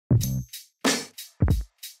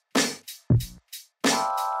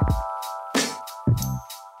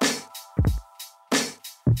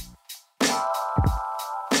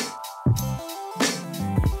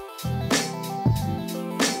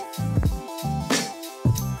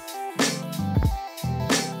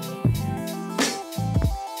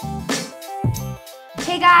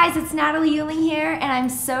guys, it's Natalie Uhling here, and I'm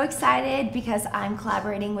so excited because I'm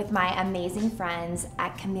collaborating with my amazing friends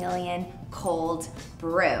at Chameleon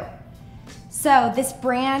Cold-Brew. So this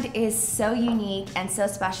brand is so unique and so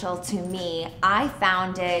special to me. I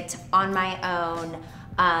found it on my own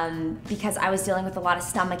because I was dealing with a lot of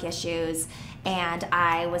stomach issues and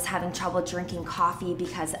I was having trouble drinking coffee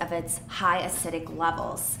because of its high acidic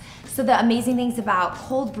levels. So the amazing things about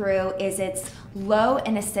cold brew is it's low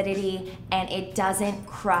in acidity and it doesn't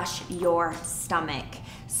crush your stomach.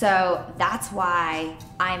 So that's why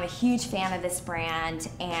I'm a huge fan of this brand,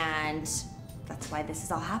 and that's why this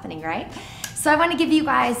is all happening, right? So I want to give you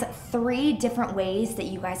guys 3 different ways that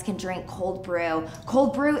you guys can drink cold brew.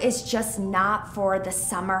 Cold brew is just not for the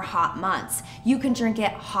summer hot months. You can drink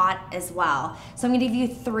it hot as well. So I'm going to give you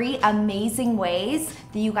 3 amazing ways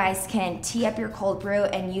that you guys can tee up your cold brew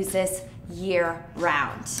and use this year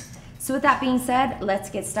round. So with that being said,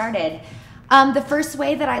 let's get started. The first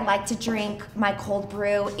way that I like to drink my cold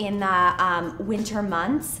brew in the winter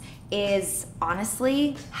months is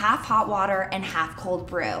honestly half hot water and half cold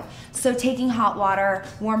brew. So taking hot water,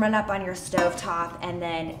 warming up on your stovetop, and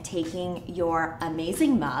then taking your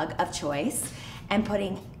amazing mug of choice and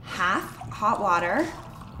putting half hot water,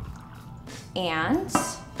 and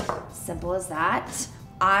simple as that.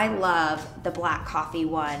 I love the black coffee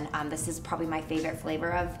one. This is probably my favorite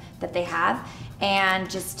flavor that they have, and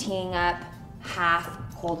just teeing up half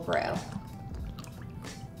cold brew.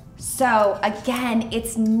 So again,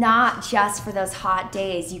 it's not just for those hot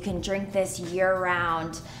days. You can drink this year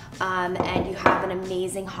round, and you have an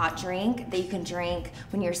amazing hot drink that you can drink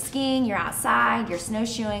when you're skiing, you're outside, you're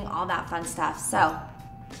snowshoeing, all that fun stuff. So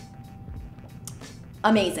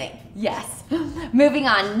amazing, yes. Moving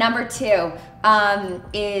on, number 2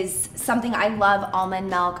 is something I love: almond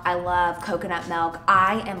milk. I love coconut milk.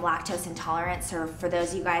 I am lactose intolerant, so for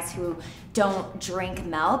those of you guys who don't drink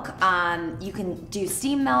milk, you can do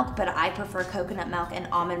steamed milk, but I prefer coconut milk and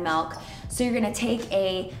almond milk. So you're gonna take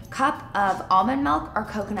a cup of almond milk or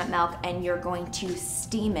coconut milk and you're going to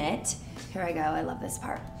steam it. Here I go, I love this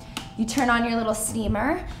part. You turn on your little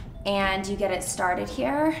steamer and you get it started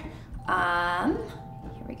here.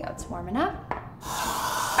 Here we go, it's warming up.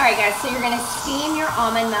 All right guys, so you're gonna steam your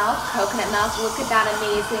almond milk, coconut milk. Look at that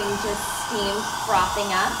amazing, just steam frothing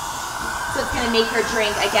up. So it's gonna make your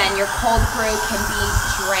drink, again, your cold brew can be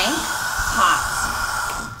drank hot.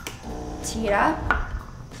 Tee it up.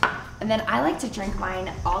 And then I like to drink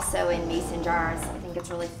mine also in mason jars. I think it's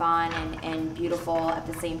really fun and beautiful at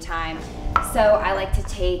the same time. So I like to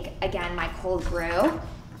take, again, my cold brew,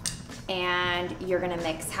 and you're gonna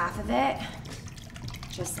mix half of it,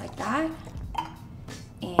 just like that.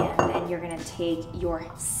 And then you're gonna take your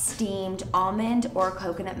steamed almond or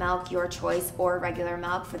coconut milk, your choice, or regular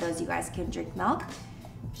milk for those of you guys who can drink milk.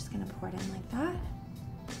 I'm just gonna pour it in like that.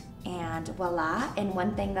 And voila. And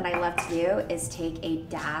one thing that I love to do is take a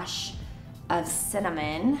dash of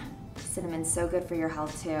cinnamon. Cinnamon's so good for your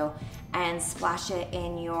health too. And splash it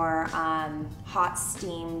in your hot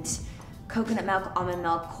steamed coconut milk, almond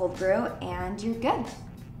milk, cold brew, and you're good.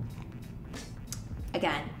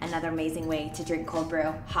 Again, another amazing way to drink cold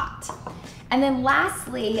brew hot. And then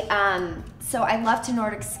lastly, so I love to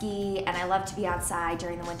Nordic ski and I love to be outside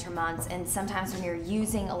during the winter months, and sometimes when you're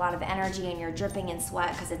using a lot of energy and you're dripping in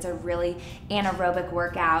sweat because it's a really anaerobic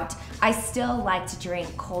workout, I still like to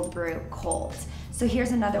drink cold brew cold. So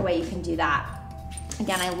here's another way you can do that.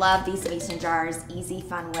 Again, I love these mason jars, easy,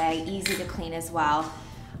 fun way, easy to clean as well.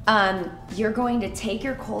 You're going to take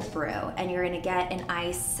your cold brew and you're going to get an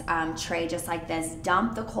ice tray just like this,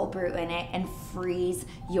 dump the cold brew in it, and freeze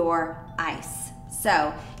your ice.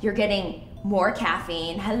 So you're getting more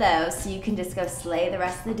caffeine, hello, so you can just go slay the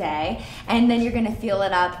rest of the day, and then you're going to fill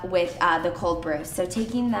it up with the cold brew. So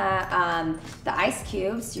taking the ice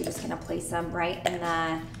cubes, you're just going to place them right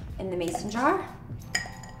in the mason jar.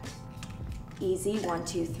 Easy, 1,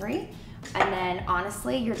 2, 3. And then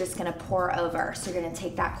honestly, you're just gonna pour over. So you're gonna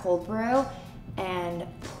take that cold brew and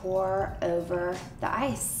pour over the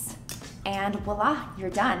ice. And voila,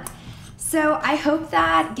 you're done. So I hope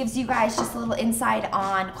that gives you guys just a little insight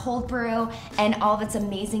on cold brew and all of its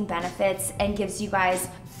amazing benefits, and gives you guys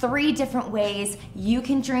 3 different ways you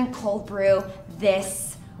can drink cold brew this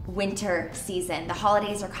winter season. The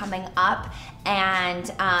holidays are coming up,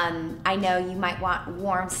 and I know you might want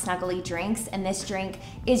warm, snuggly drinks, and this drink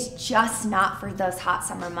is just not for those hot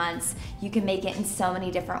summer months. You can make it in so many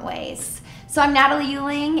different ways. So I'm Natalie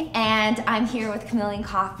Uhling, and I'm here with Chameleon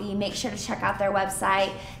Coffee. Make sure to check out their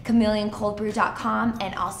website, ChameleonColdBrew.com,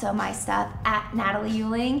 and also my stuff at Natalie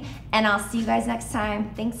Uhling, and I'll see you guys next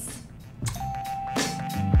time. Thanks.